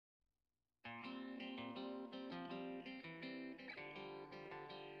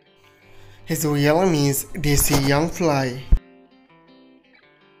His real name is DC Young Fly.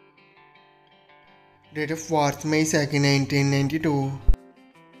 Date of birth May 2nd, 1992.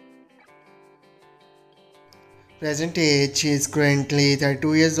 Present age, he is currently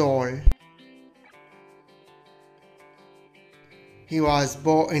 32 years old. He was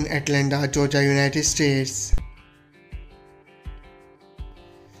born in Atlanta, Georgia, United States.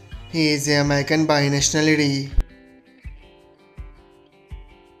 He is American by nationality.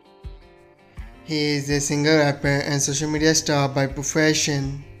 He is a singer, rapper, and social media star by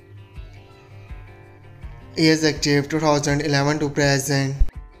profession. He is active 2011 to present.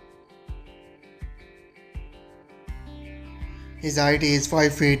 His height is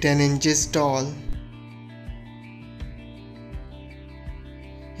 5 feet 10 inches tall.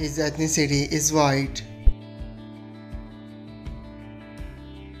 His ethnicity is white.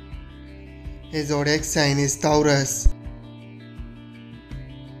 His zodiac sign is Taurus.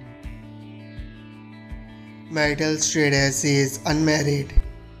 Marital status is unmarried.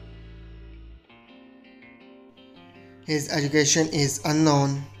 His education is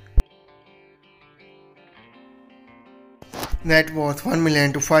unknown. Net worth $1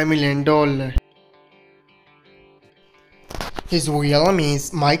 million to $5 million. His real name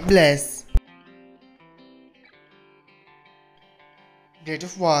is Mike Bless. Date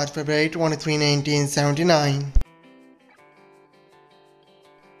of birth February 23, 1979.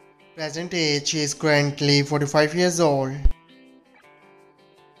 Present age, he is currently 45 years old.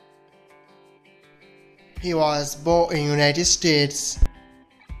 He was born in United States.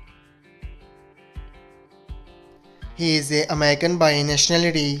 He is an American by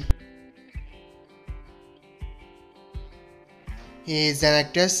nationality. He is an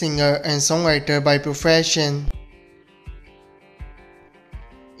actor, singer, and songwriter by profession.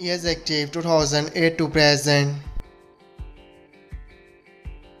 He is active 2008 to present.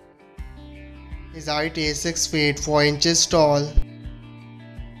 His height is 6 feet 4 inches tall.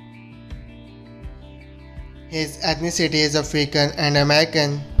 His ethnicity is African and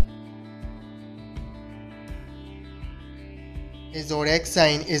American. His zodiac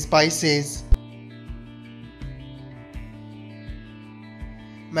sign is Pisces.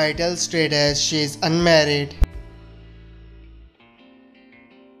 Marital status, she is unmarried.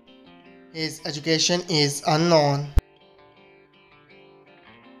 His education is unknown.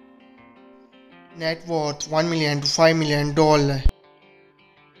 Net worth $1 million to $5 million.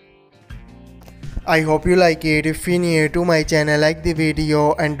 I hope you like it. If you're new to my channel, like the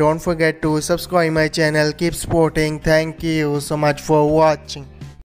video and don't forget to subscribe my channel. Keep supporting. Thank you so much for watching.